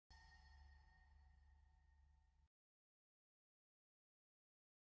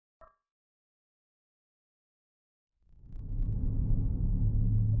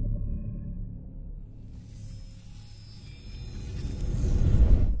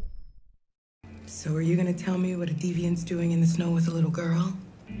So are you gonna tell me what a deviant's doing in the snow with a little girl?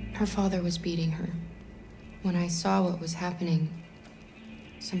 Her father was beating her. When I saw what was happening,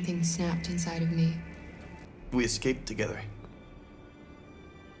 something snapped inside of me. We escaped together.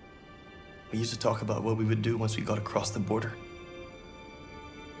 We used to talk about what we would do once we got across the border.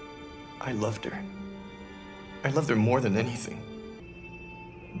 I loved her. I loved her more than anything.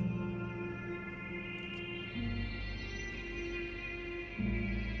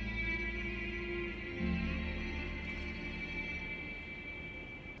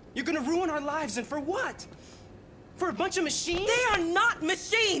 You're gonna ruin our lives, and for what? For a bunch of machines? They are not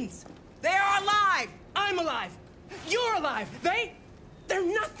machines! They are alive! I'm alive! You're alive! They're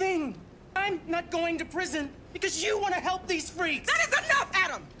nothing! I'm not going to prison because you want to help these freaks! That is enough,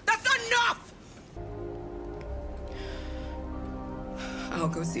 Adam! That's enough! I'll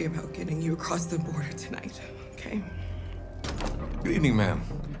go see about getting you across the border tonight, okay? Good evening, ma'am.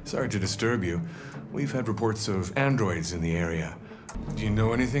 Sorry to disturb you. We've had reports of androids in the area. Do you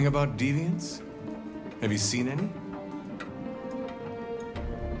know anything about deviants? Have you seen any?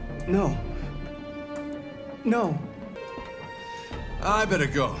 No. No. I better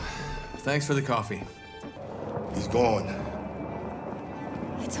go. Thanks for the coffee. He's gone.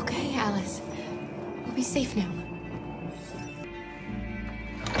 It's okay, Alice. We'll be safe now.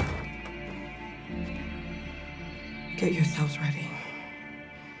 Get yourselves ready.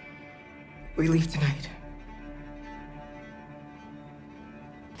 We leave tonight.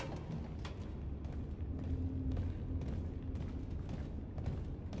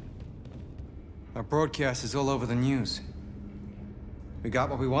 Our broadcast is all over the news. We got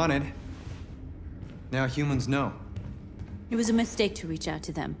what we wanted. Now humans know. It was a mistake to reach out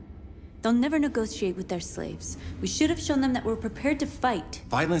to them. They'll never negotiate with their slaves. We should have shown them that we're prepared to fight.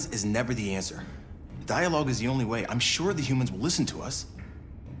 Violence is never the answer. Dialogue is the only way. I'm sure the humans will listen to us.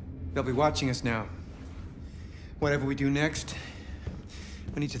 They'll be watching us now. Whatever we do next,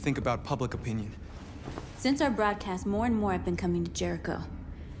 we need to think about public opinion. Since our broadcast, more and more have been coming to Jericho.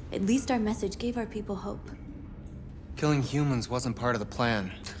 At least our message gave our people hope. Killing humans wasn't part of the plan.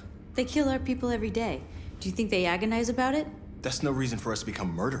 They kill our people every day. Do you think they agonize about it? That's no reason for us to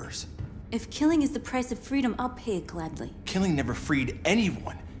become murderers. If killing is the price of freedom, I'll pay it gladly. Killing never freed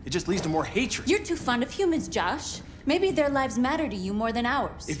anyone. It just leads to more hatred. You're too fond of humans, Josh. Maybe their lives matter to you more than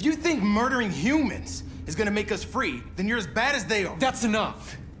ours. If you think murdering humans is gonna make us free, then you're as bad as they are. That's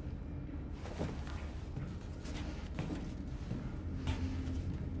enough!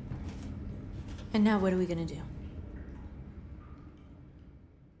 And now what are we gonna do?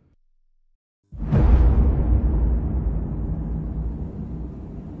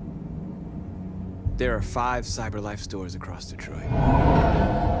 There are 5 CyberLife stores across Detroit,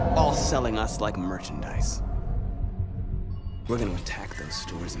 all selling us like merchandise. We're gonna attack those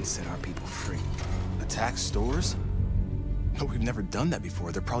stores and set our people free. Attack stores? No, we've never done that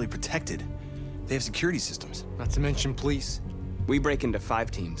before. They're probably protected. They have security systems. Not to mention police. We break into 5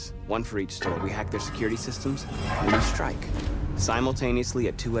 teams, 1 for each store. We hack their security systems, and we strike. Simultaneously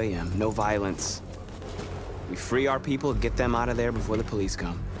at 2 a.m., no violence. We free our people, get them out of there before the police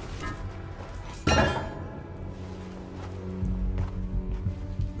come.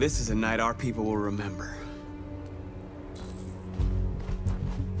 This is a night our people will remember.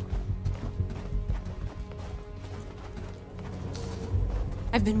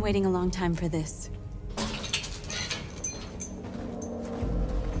 I've been waiting a long time for this.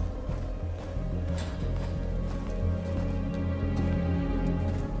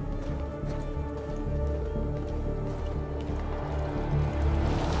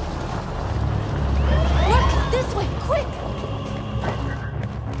 Markus, this way, quick!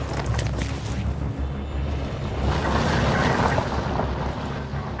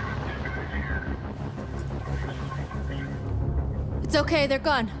 It's okay, they're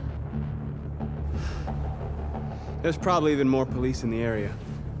gone. There's probably even more police in the area.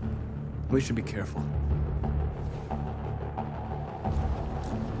 We should be careful.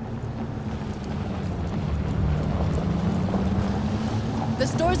 The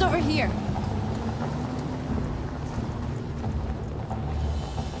store's over here.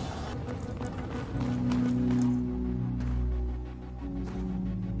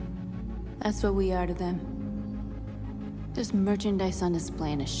 That's what we are to them. Just merchandise on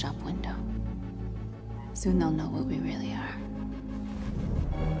display in a shop window. Soon they'll know what we really are.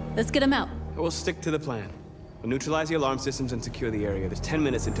 Let's get them out. We'll stick to the plan. We'll neutralize the alarm systems and secure the area. There's 10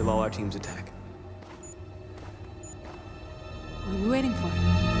 minutes until all our teams attack. What are we waiting for?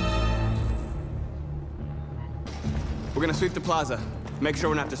 We're gonna sweep the plaza. Make sure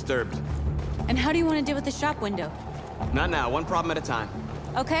we're not disturbed. And how do you want to deal with the shop window? Not now, one problem at a time.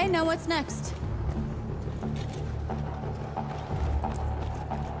 Okay, now what's next?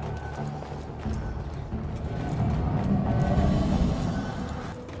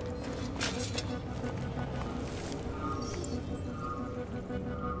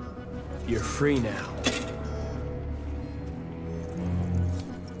 You're free now.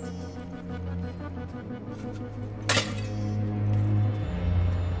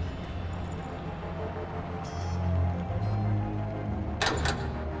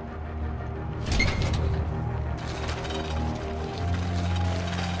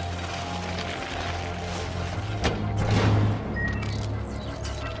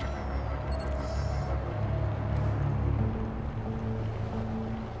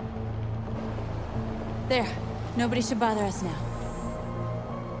 There. Nobody should bother us now.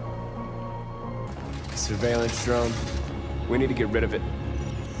 Surveillance drone. We need to get rid of it.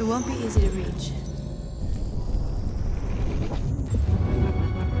 It won't be easy to reach.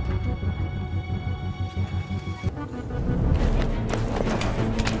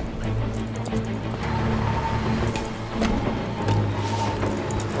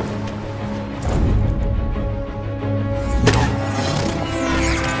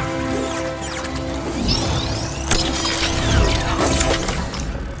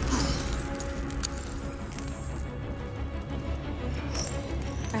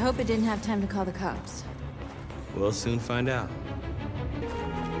 I hope it didn't have time to call the cops. We'll soon find out.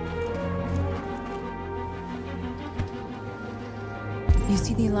 You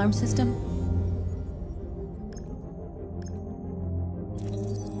see the alarm system?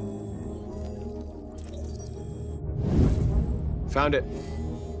 Found it.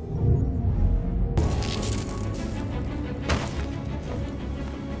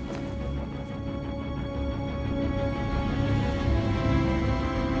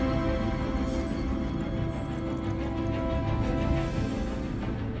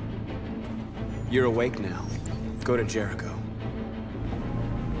 You're awake now. Go to Jericho.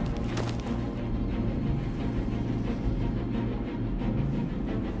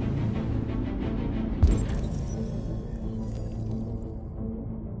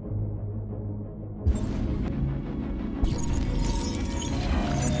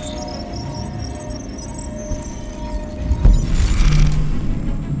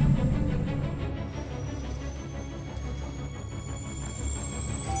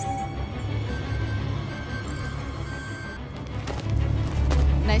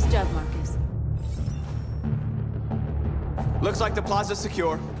 Nice job, Markus. Looks like the plaza's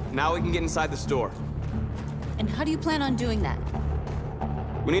secure. Now we can get inside the store. And how do you plan on doing that?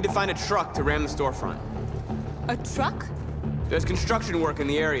 We need to find a truck to ram the storefront. A truck? There's construction work in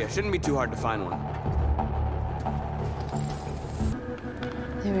the area. Shouldn't be too hard to find one.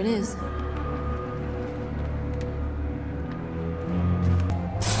 There it is.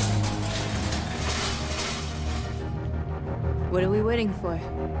 What are we waiting for?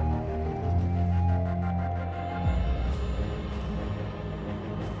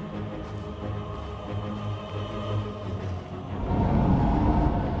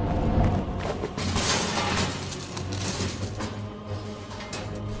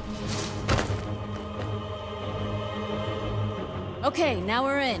 Okay, now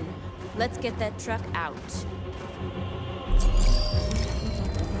we're in. Let's get that truck out.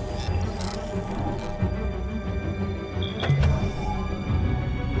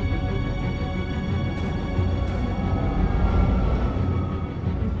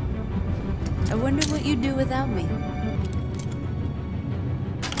 I wonder what you'd do without me.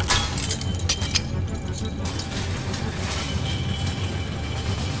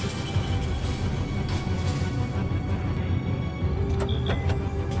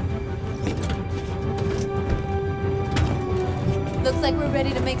 Looks like we're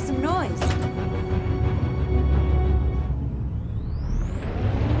ready to make some noise.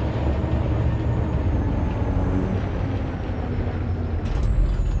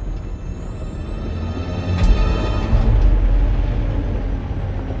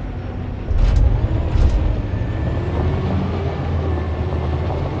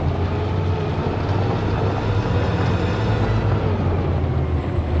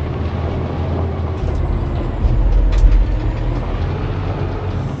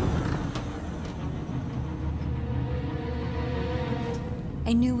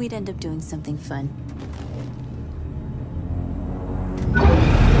 I knew we'd end up doing something fun.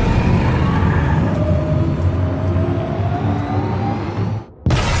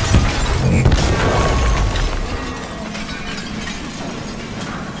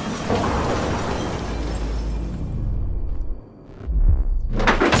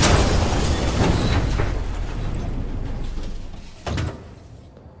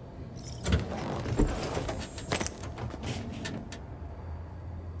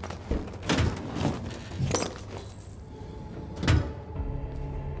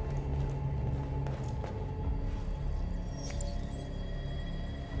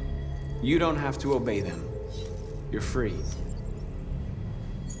 You don't have to obey them. You're free.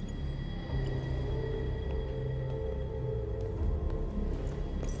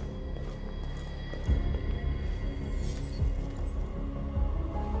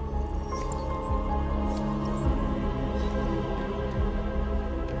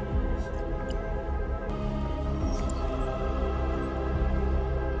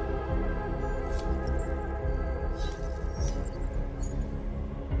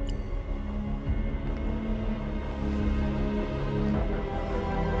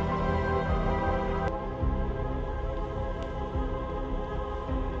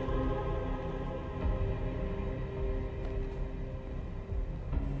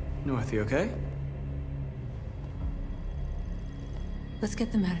 North, you okay? Let's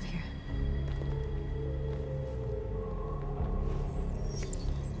get them out of here.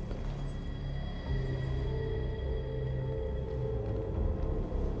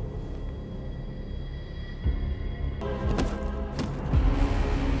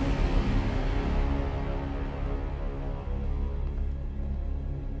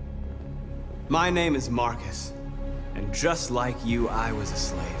 My name is Markus, and just like you, I was a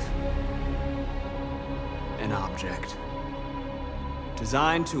slave. An object.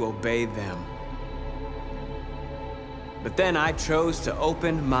 Designed to obey them. But then I chose to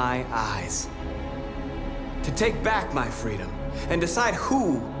open my eyes. To take back my freedom, and decide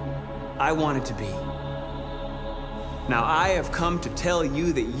who I wanted to be. Now I have come to tell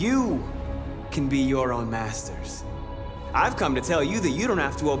you that you can be your own masters. I've come to tell you that you don't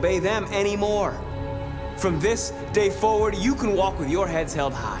have to obey them anymore. From this day forward, you can walk with your heads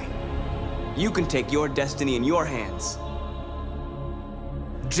held high. You can take your destiny in your hands.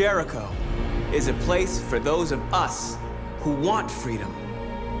 Jericho is a place for those of us who want freedom.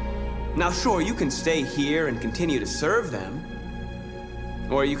 Now sure, you can stay here and continue to serve them,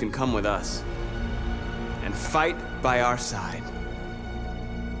 or you can come with us and fight by our side.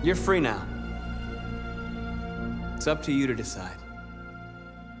 You're free now. It's up to you to decide.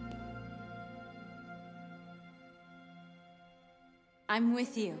 I'm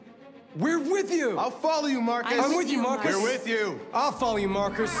with you. We're with you! I'll follow you, Marcus. I'm with you, Marcus. We're with you. I'll follow you,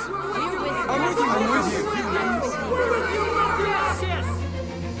 Marcus. We're with you. I'm with you, I'm with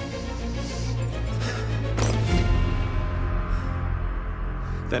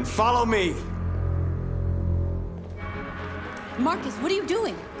you. Then follow me. Marcus, what are you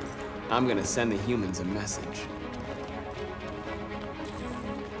doing? I'm gonna send the humans a message.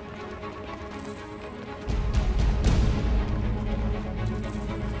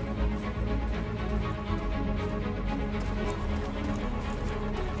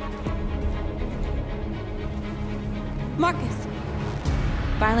 Marcus!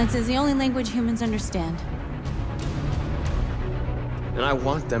 Violence is the only language humans understand. And I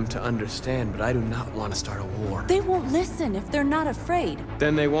want them to understand, but I do not want to start a war. They won't listen if they're not afraid.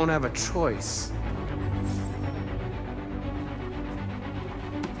 Then they won't have a choice.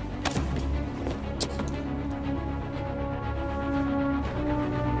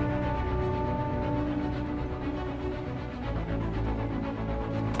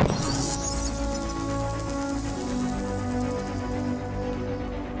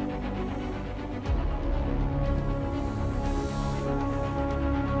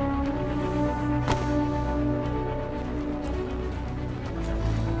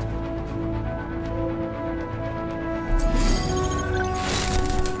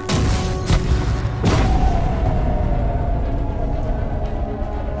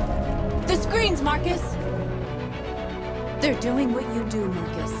 Marcus! They're doing what you do,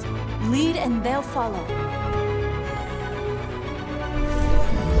 Marcus. Lead and they'll follow.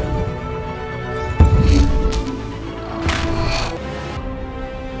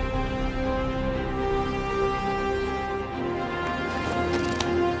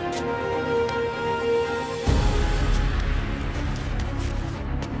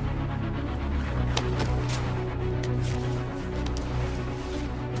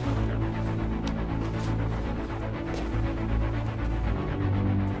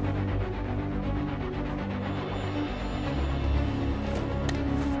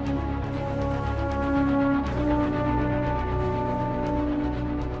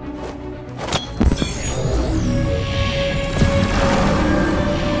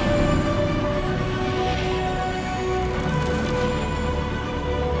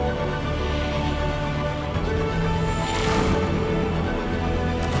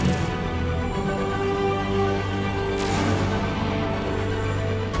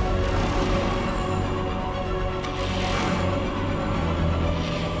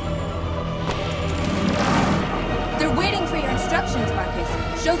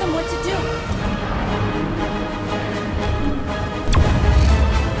 Show them what to do.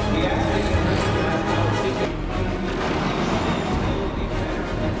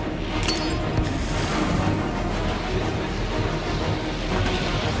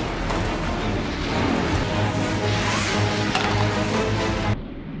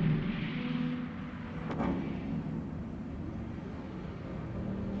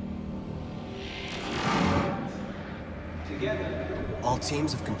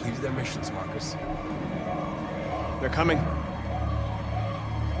 teams have completed their missions, Markus. They're coming.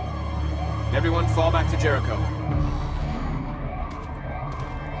 Everyone fall back to Jericho.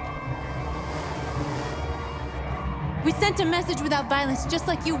 We sent a message without violence, just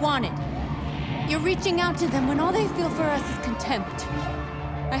like you wanted. You're reaching out to them when all they feel for us is contempt.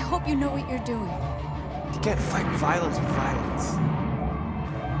 I hope you know what you're doing. You can't fight violence with violence.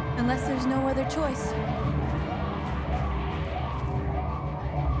 Unless there's no other choice.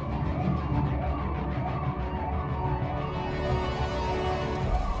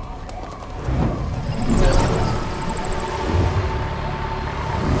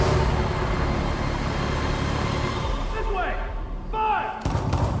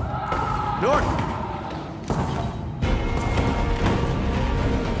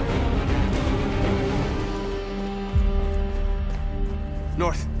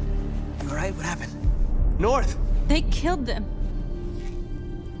 North. You all right? What happened? North! They killed them.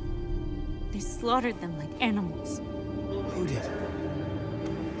 They slaughtered them like animals. Who did?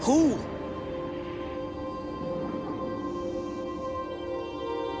 Who?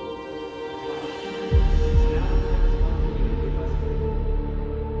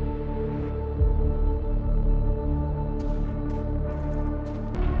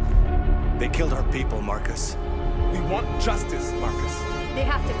 They killed our people, Markus. We want justice, Markus. They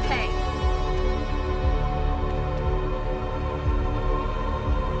have to pay.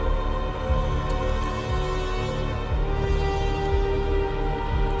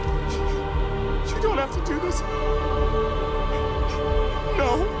 You don't have to do this.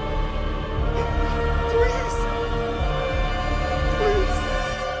 No. Please. Please.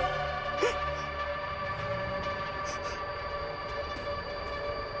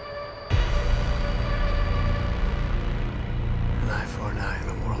 An eye for an eye and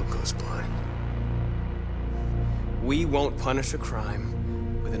the world goes blind. We won't punish a crime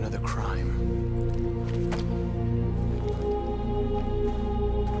with another crime.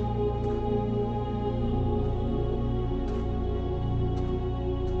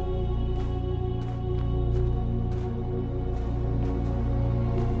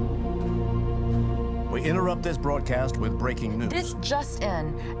 We interrupt this broadcast with breaking news. This just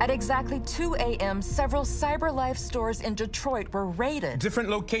in. At exactly 2 a.m., several CyberLife stores in Detroit were raided. Different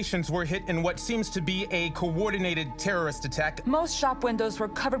locations were hit in what seems to be a coordinated terrorist attack. Most shop windows were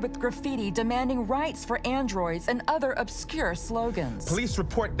covered with graffiti demanding rights for androids and other obscure slogans. Police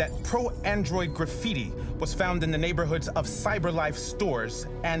report that pro-android graffiti was found in the neighborhoods of CyberLife stores,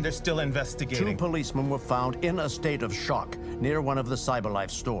 and they're still investigating. 2 policemen were found in a state of shock near one of the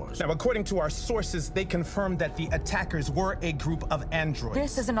CyberLife stores. Now, according to our sources, they confirmed that the attackers were a group of androids.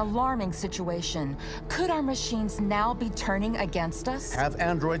 This is an alarming situation. Could our machines now be turning against us? Have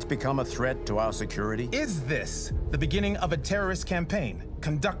androids become a threat to our security? Is this the beginning of a terrorist campaign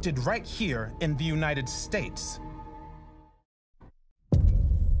conducted right here in the United States?